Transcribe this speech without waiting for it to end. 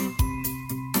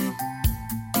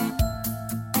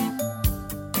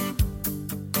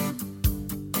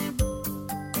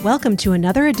Welcome to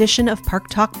another edition of Park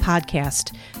Talk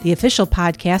Podcast, the official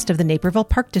podcast of the Naperville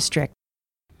Park District.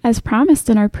 As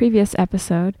promised in our previous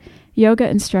episode, yoga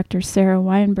instructor Sarah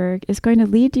Weinberg is going to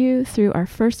lead you through our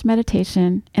first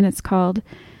meditation, and it's called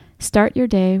Start Your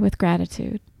Day with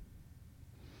Gratitude.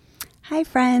 Hi,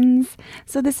 friends.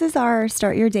 So this is our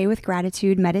Start Your Day with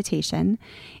Gratitude meditation,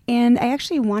 and I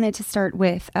actually wanted to start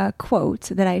with a quote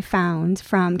that I found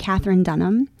from Catherine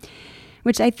Dunham,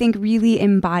 which I think really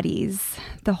embodies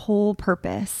the whole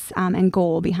purpose and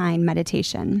goal behind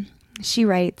meditation. She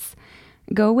writes,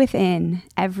 "Go within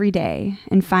every day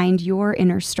and find your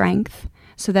inner strength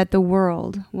so that the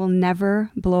world will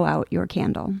never blow out your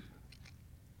candle."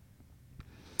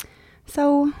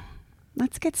 So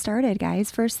let's get started,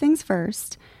 guys. First things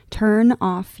first, turn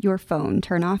off your phone,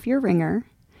 turn off your ringer,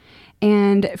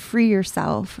 and free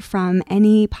yourself from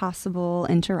any possible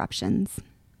interruptions.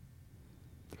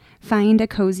 Find a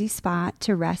cozy spot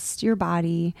to rest your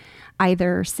body,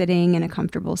 either sitting in a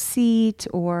comfortable seat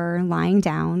or lying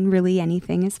down. Really,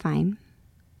 anything is fine.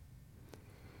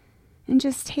 And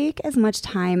just take as much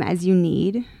time as you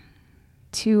need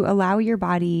to allow your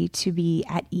body to be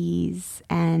at ease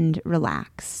and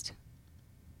relaxed.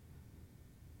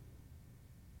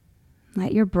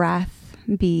 Let your breath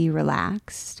be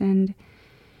relaxed and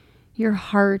your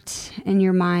heart and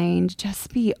your mind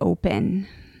just be open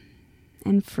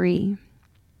and free.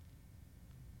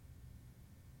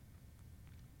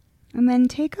 And then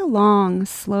take a long,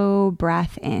 slow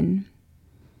breath in.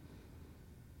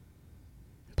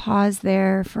 Pause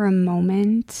there for a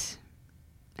moment,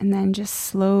 and then just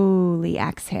slowly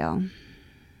exhale.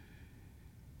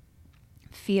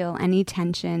 Feel any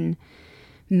tension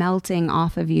melting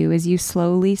off of you as you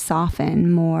slowly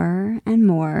soften more and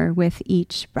more with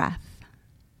each breath.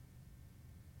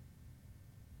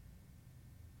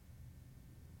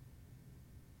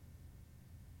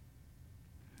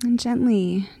 And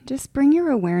gently, just bring your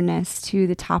awareness to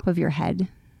the top of your head.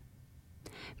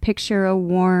 Picture a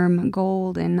warm,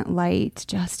 golden light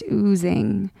just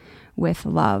oozing with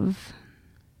love.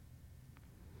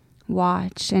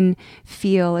 Watch and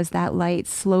feel as that light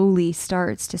slowly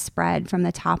starts to spread from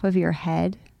the top of your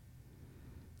head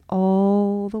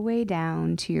all the way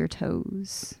down to your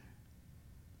toes.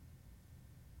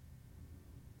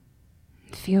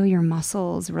 Feel your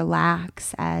muscles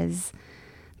relax as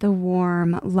the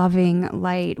warm, loving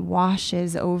light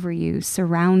washes over you,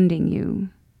 surrounding you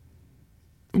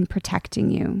and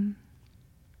protecting you.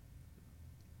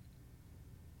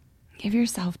 Give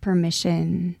yourself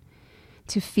permission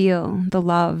to feel the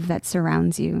love that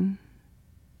surrounds you.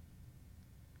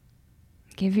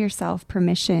 Give yourself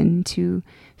permission to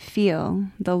feel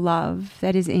the love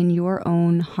that is in your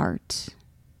own heart.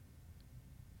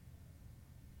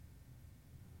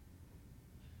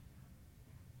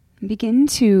 Begin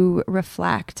to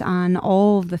reflect on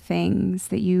all the things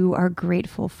that you are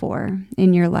grateful for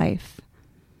in your life.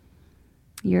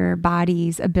 Your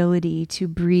body's ability to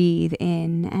breathe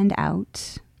in and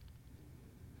out.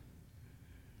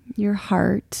 Your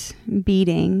heart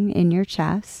beating in your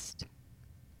chest.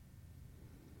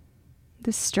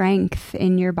 The strength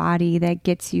in your body that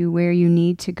gets you where you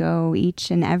need to go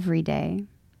each and every day.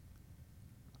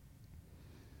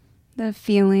 The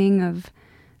feeling of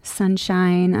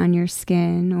sunshine on your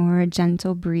skin or a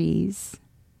gentle breeze.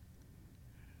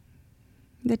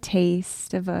 The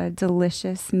taste of a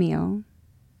delicious meal.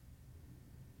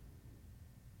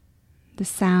 The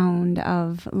sound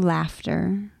of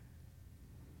laughter.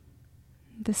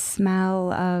 The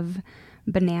smell of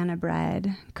banana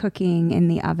bread cooking in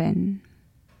the oven.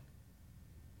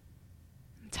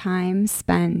 Time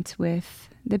spent with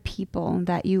the people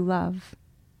that you love.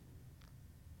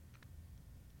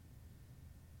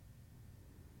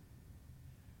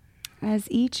 As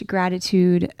each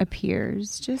gratitude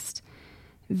appears, just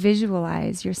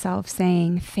visualize yourself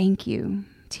saying thank you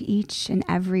to each and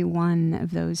every one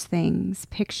of those things.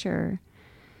 Picture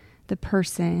the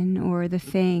person or the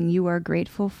thing you are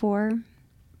grateful for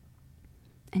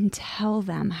and tell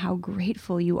them how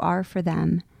grateful you are for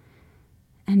them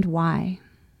and why.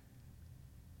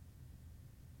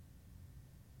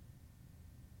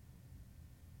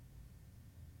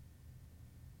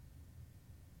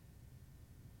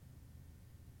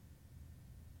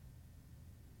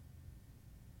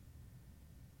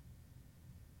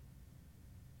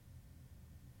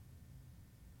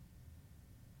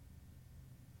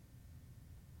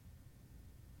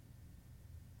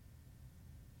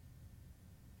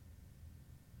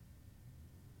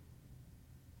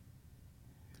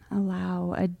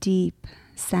 Allow a deep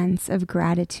sense of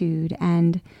gratitude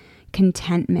and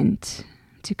contentment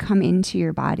to come into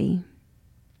your body.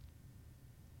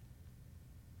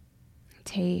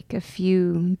 Take a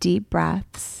few deep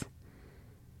breaths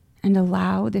and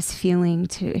allow this feeling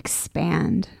to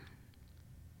expand.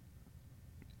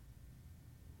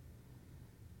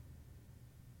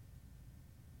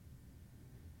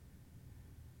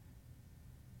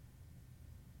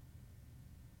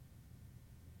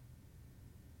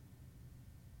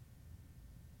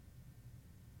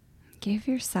 Give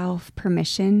yourself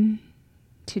permission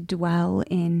to dwell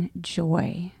in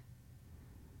joy.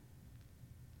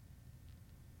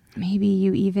 Maybe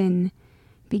you even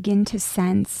begin to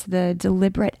sense the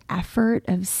deliberate effort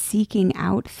of seeking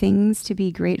out things to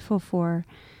be grateful for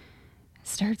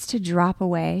starts to drop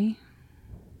away.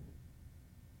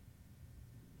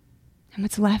 And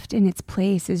what's left in its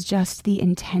place is just the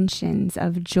intentions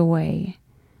of joy,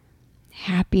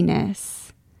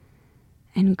 happiness,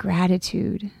 and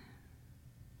gratitude,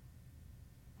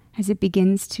 as it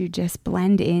begins to just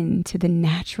blend into the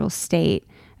natural state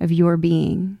of your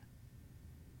being,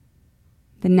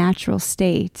 the natural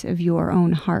state of your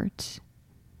own heart.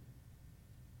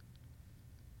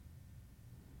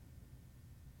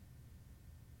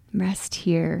 Rest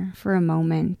here for a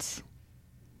moment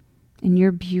in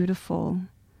your beautiful,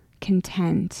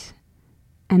 content,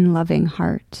 and loving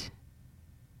heart.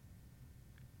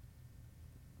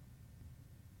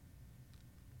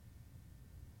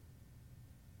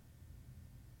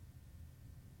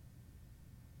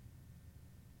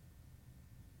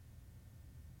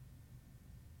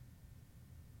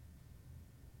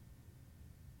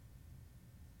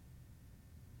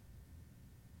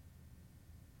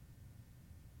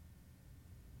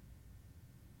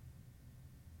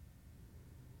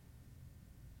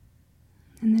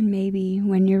 And then maybe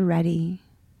when you're ready,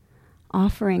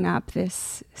 offering up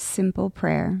this simple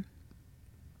prayer.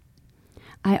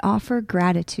 I offer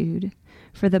gratitude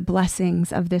for the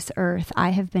blessings of this earth I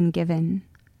have been given.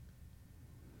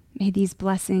 May these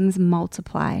blessings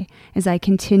multiply as I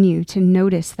continue to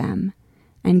notice them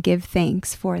and give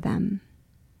thanks for them.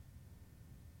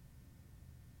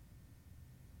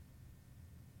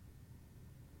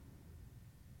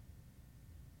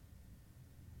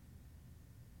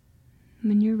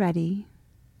 When you're ready,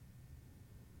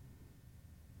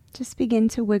 just begin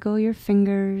to wiggle your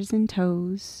fingers and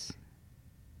toes.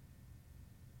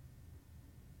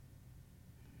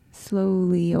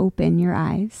 Slowly open your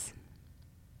eyes.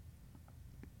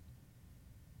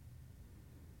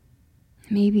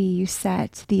 Maybe you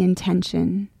set the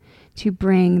intention to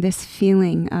bring this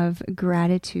feeling of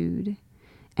gratitude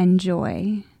and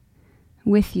joy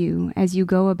with you as you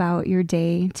go about your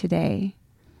day today,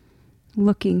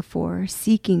 seeking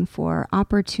for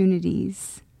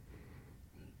opportunities,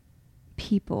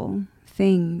 people,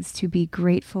 things to be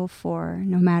grateful for,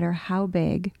 no matter how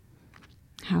big,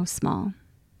 how small.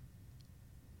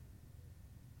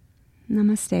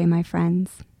 Namaste, my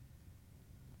friends.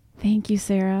 Thank you,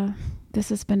 Sarah. This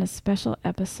has been a special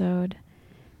episode,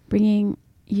 bringing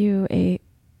you a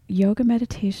yoga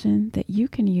meditation that you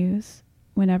can use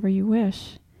whenever you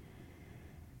wish.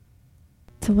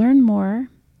 To learn more,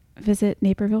 visit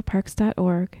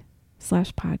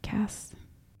napervilleparks.org/podcasts.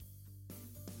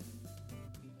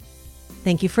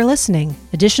 Thank you for listening.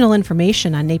 Additional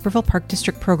information on Naperville Park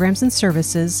District programs and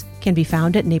services can be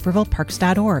found at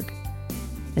napervilleparks.org.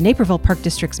 The Naperville Park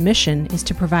District's mission is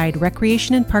to provide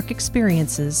recreation and park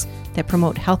experiences that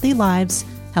promote healthy lives,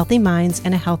 healthy minds,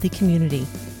 and a healthy community.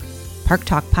 Park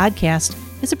Talk Podcast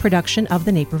is a production of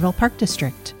the Naperville Park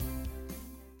District.